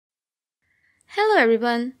Hello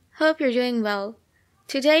everyone, hope you're doing well.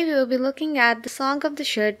 Today we will be looking at The Song of the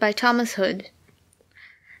Shirt by Thomas Hood.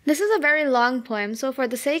 This is a very long poem, so for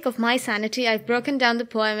the sake of my sanity, I've broken down the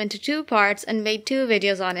poem into two parts and made two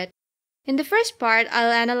videos on it. In the first part,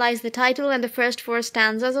 I'll analyze the title and the first four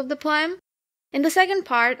stanzas of the poem. In the second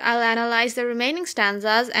part, I'll analyze the remaining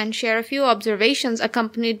stanzas and share a few observations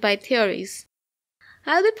accompanied by theories.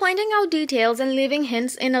 I'll be pointing out details and leaving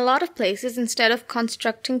hints in a lot of places instead of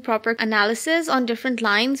constructing proper analysis on different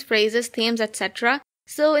lines, phrases, themes, etc.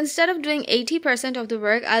 So instead of doing 80% of the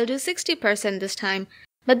work, I'll do 60% this time.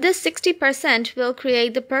 But this 60% will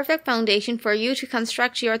create the perfect foundation for you to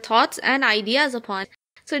construct your thoughts and ideas upon.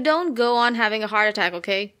 So don't go on having a heart attack,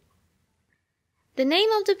 okay? The name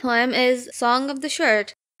of the poem is Song of the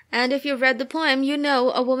Shirt, and if you've read the poem, you know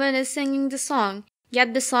a woman is singing the song.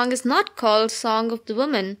 Yet the song is not called Song of the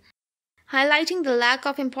Woman, highlighting the lack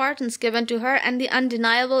of importance given to her and the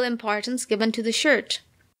undeniable importance given to the shirt.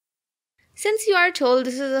 Since you are told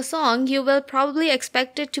this is a song, you will probably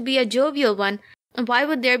expect it to be a jovial one. Why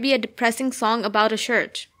would there be a depressing song about a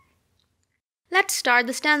shirt? Let's start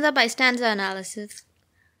the stanza by stanza analysis.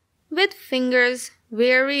 With fingers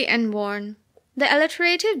weary and worn, the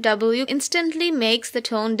alliterative W instantly makes the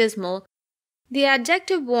tone dismal. The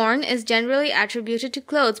adjective worn is generally attributed to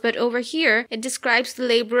clothes, but over here it describes the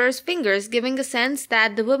laborer's fingers, giving a sense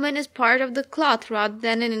that the woman is part of the cloth rather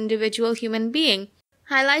than an individual human being,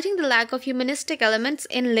 highlighting the lack of humanistic elements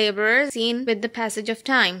in laborers seen with the passage of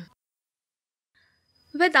time.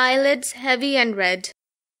 With eyelids heavy and red.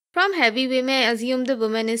 From heavy we may assume the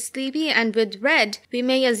woman is sleepy, and with red we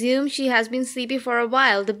may assume she has been sleepy for a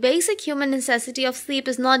while. The basic human necessity of sleep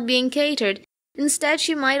is not being catered. Instead,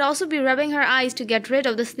 she might also be rubbing her eyes to get rid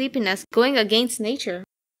of the sleepiness, going against nature.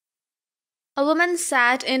 A woman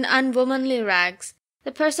sat in unwomanly rags.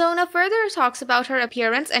 The persona further talks about her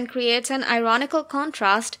appearance and creates an ironical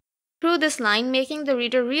contrast through this line, making the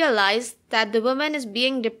reader realize that the woman is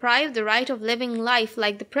being deprived the right of living life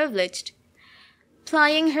like the privileged.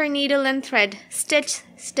 Plying her needle and thread, stitch,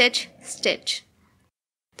 stitch, stitch.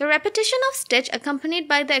 The repetition of stitch accompanied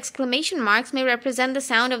by the exclamation marks may represent the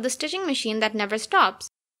sound of the stitching machine that never stops.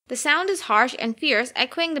 The sound is harsh and fierce,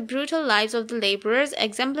 echoing the brutal lives of the laborers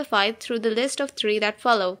exemplified through the list of three that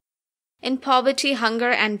follow: in poverty, hunger,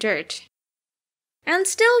 and dirt. And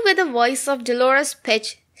still with a voice of dolorous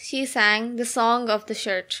pitch, she sang the Song of the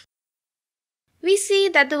Shirt. We see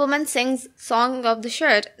that the woman sings Song of the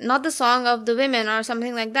Shirt, not the Song of the Women or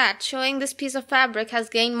something like that, showing this piece of fabric has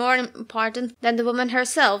gained more importance than the woman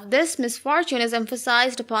herself. This misfortune is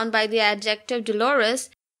emphasized upon by the adjective dolorous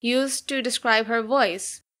used to describe her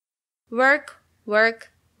voice. Work, work,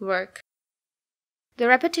 work. The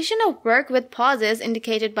repetition of work with pauses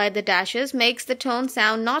indicated by the dashes makes the tone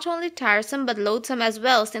sound not only tiresome but loathsome as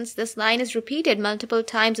well, since this line is repeated multiple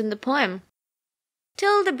times in the poem.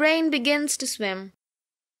 Till the brain begins to swim.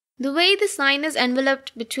 The way this line is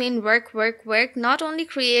enveloped between work, work, work not only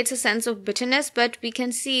creates a sense of bitterness, but we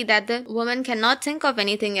can see that the woman cannot think of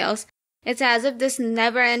anything else. It's as if this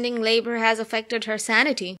never-ending labor has affected her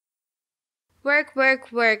sanity. Work, work,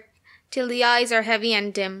 work, till the eyes are heavy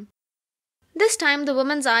and dim. This time the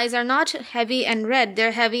woman's eyes are not heavy and red,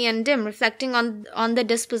 they're heavy and dim, reflecting on the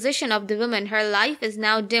disposition of the woman. Her life is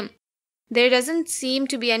now dim. There doesn't seem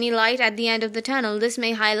to be any light at the end of the tunnel. This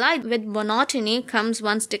may highlight with monotony comes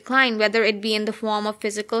one's decline, whether it be in the form of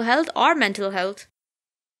physical health or mental health.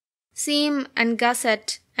 Seam and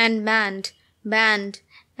gusset and band, band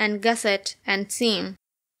and gusset and seam.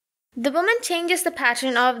 The woman changes the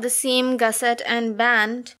pattern of the seam, gusset and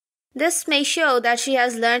band. This may show that she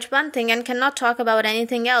has learnt one thing and cannot talk about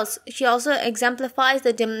anything else. She also exemplifies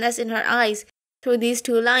the dimness in her eyes through these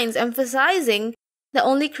two lines, emphasizing the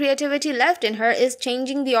only creativity left in her is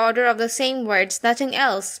changing the order of the same words, nothing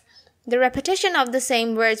else. The repetition of the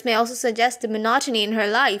same words may also suggest the monotony in her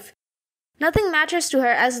life. Nothing matters to her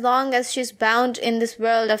as long as she's bound in this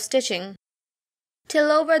world of stitching.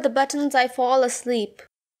 Till over the buttons I fall asleep.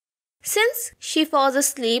 Since she falls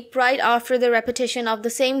asleep right after the repetition of the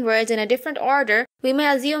same words in a different order, we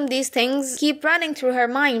may assume these things keep running through her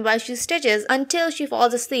mind while she stitches until she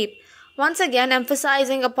falls asleep, once again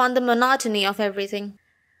emphasizing upon the monotony of everything.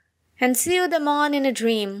 And sew them on in a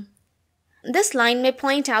dream. This line may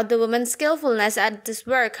point out the woman's skillfulness at this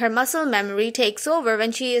work. Her muscle memory takes over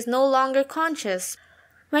when she is no longer conscious.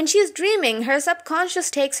 When she is dreaming, her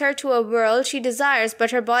subconscious takes her to a world she desires,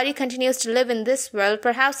 but her body continues to live in this world,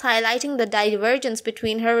 perhaps highlighting the divergence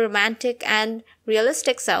between her romantic and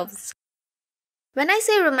realistic selves. When I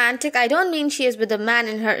say romantic, I don't mean she is with a man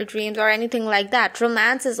in her dreams or anything like that.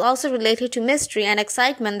 Romance is also related to mystery and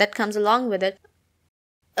excitement that comes along with it.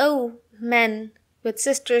 Oh, men, with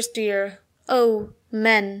sisters dear, oh,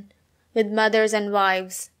 men, with mothers and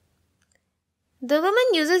wives. The woman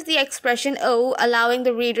uses the expression oh, allowing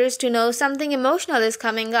the readers to know something emotional is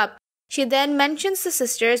coming up. She then mentions the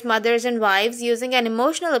sisters, mothers, and wives, using an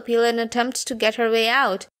emotional appeal in an attempt to get her way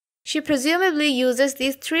out. She presumably uses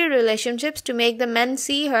these three relationships to make the men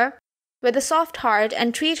see her with a soft heart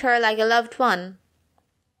and treat her like a loved one.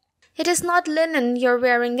 It is not linen you're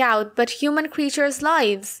wearing out, but human creatures'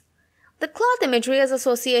 lives. The cloth imagery is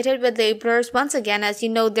associated with laborers once again, as you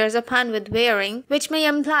know there's a pun with wearing, which may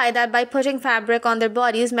imply that by putting fabric on their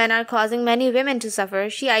bodies, men are causing many women to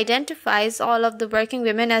suffer. She identifies all of the working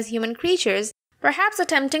women as human creatures, perhaps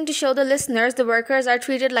attempting to show the listeners the workers are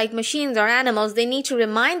treated like machines or animals. They need to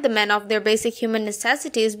remind the men of their basic human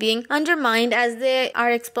necessities being undermined as they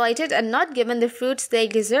are exploited and not given the fruits they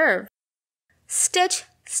deserve. Stitch,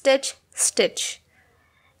 stitch, stitch.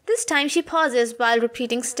 This time she pauses while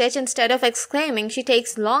repeating stitch instead of exclaiming. She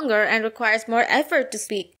takes longer and requires more effort to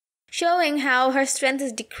speak, showing how her strength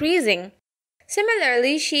is decreasing.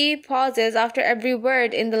 Similarly, she pauses after every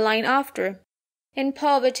word in the line after. In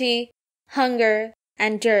poverty, hunger,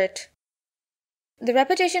 and dirt. The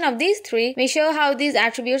repetition of these three may show how these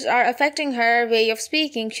attributes are affecting her way of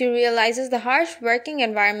speaking. She realizes the harsh working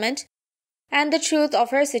environment and the truth of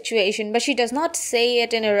her situation, but she does not say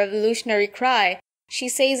it in a revolutionary cry. She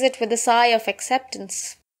says it with a sigh of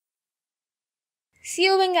acceptance.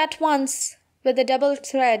 Sewing at once, with a double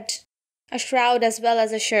thread, a shroud as well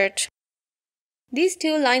as a shirt. These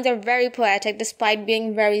two lines are very poetic despite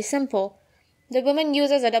being very simple. The woman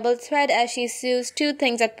uses a double thread as she sews two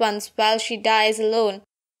things at once while she dies alone.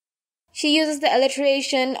 She uses the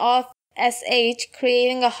alliteration of sh,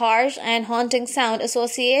 creating a harsh and haunting sound,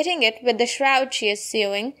 associating it with the shroud she is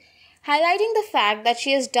sewing, highlighting the fact that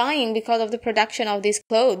she is dying because of the production of these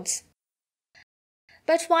clothes.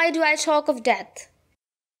 But why do I talk of death?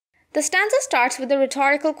 The stanza starts with a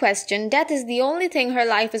rhetorical question. Death is the only thing her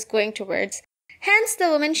life is going towards. Hence, the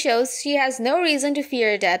woman shows she has no reason to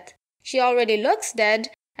fear death. She already looks dead,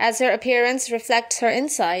 as her appearance reflects her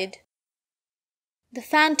inside. The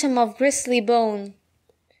phantom of grisly bone.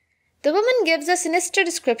 The woman gives a sinister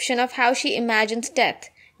description of how she imagines death.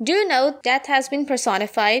 Do note, death has been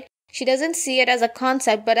personified. She doesn't see it as a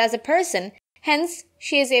concept but as a person. Hence,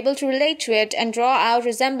 she is able to relate to it and draw out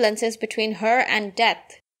resemblances between her and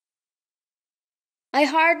death. I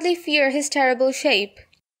hardly fear his terrible shape.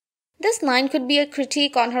 This line could be a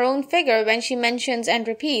critique on her own figure when she mentions and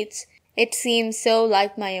repeats, "It seems so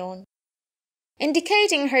like my own,"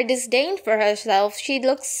 indicating her disdain for herself. She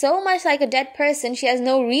looks so much like a dead person she has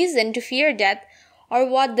no reason to fear death or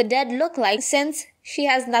what the dead look like, since she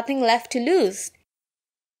has nothing left to lose.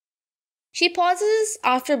 She pauses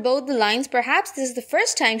after both the lines. Perhaps this is the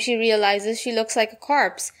first time she realizes she looks like a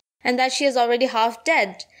corpse and that she is already half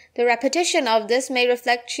dead. The repetition of this may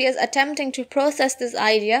reflect she is attempting to process this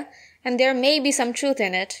idea, and there may be some truth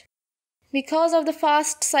in it. Because of the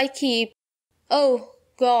fast psyche, oh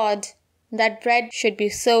God, that bread should be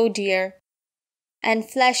so dear, and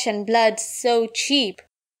flesh and blood so cheap.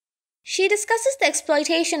 She discusses the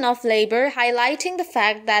exploitation of labor, highlighting the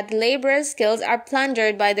fact that laborers' skills are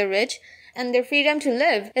plundered by the rich and their freedom to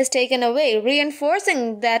live is taken away,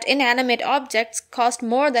 reinforcing that inanimate objects cost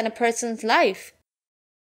more than a person's life.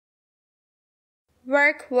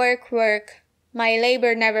 Work, work, work. My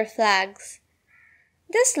labor never flags.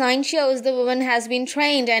 This line shows the woman has been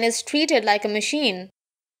trained and is treated like a machine.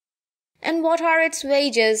 And what are its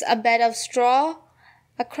wages? A bed of straw,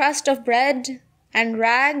 a crust of bread, and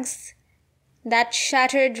rags? That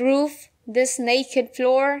shattered roof, this naked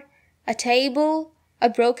floor, a table, a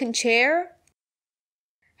broken chair?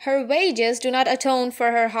 Her wages do not atone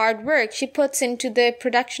for her hard work she puts into the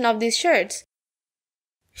production of these shirts.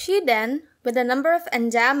 She then, with a number of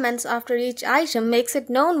endowments after each item, makes it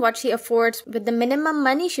known what she affords with the minimum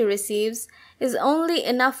money she receives is only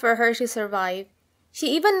enough for her to survive. She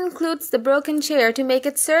even includes the broken chair to make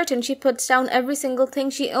it certain she puts down every single thing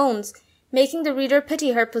she owns, making the reader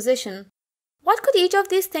pity her position. What could each of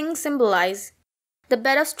these things symbolize? The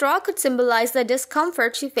bed of straw could symbolize the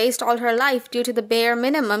discomfort she faced all her life due to the bare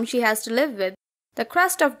minimum she has to live with. The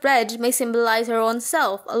crust of bread may symbolize her own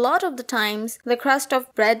self. A lot of the times, the crust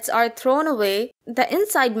of breads are thrown away. The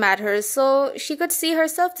inside matters, so she could see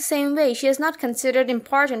herself the same way. She is not considered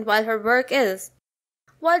important while her work is.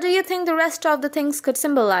 What do you think the rest of the things could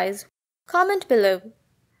symbolize? Comment below.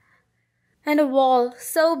 And a wall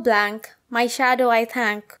so blank, my shadow I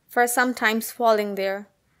thank for sometimes falling there.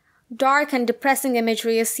 Dark and depressing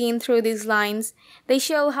imagery is seen through these lines. They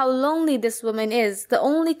show how lonely this woman is. The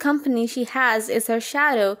only company she has is her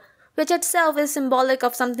shadow, which itself is symbolic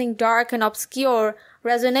of something dark and obscure,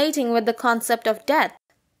 resonating with the concept of death.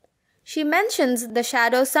 She mentions the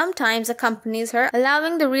shadow sometimes accompanies her,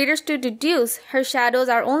 allowing the readers to deduce her shadows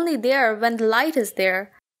are only there when the light is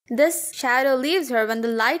there. This shadow leaves her when the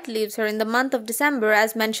light leaves her in the month of December,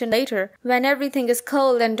 as mentioned later, when everything is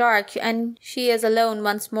cold and dark and she is alone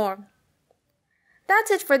once more.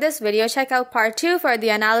 That's it for this video. Check out part 2 for the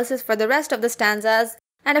analysis for the rest of the stanzas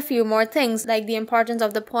and a few more things like the importance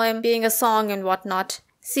of the poem being a song and whatnot.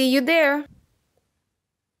 See you there!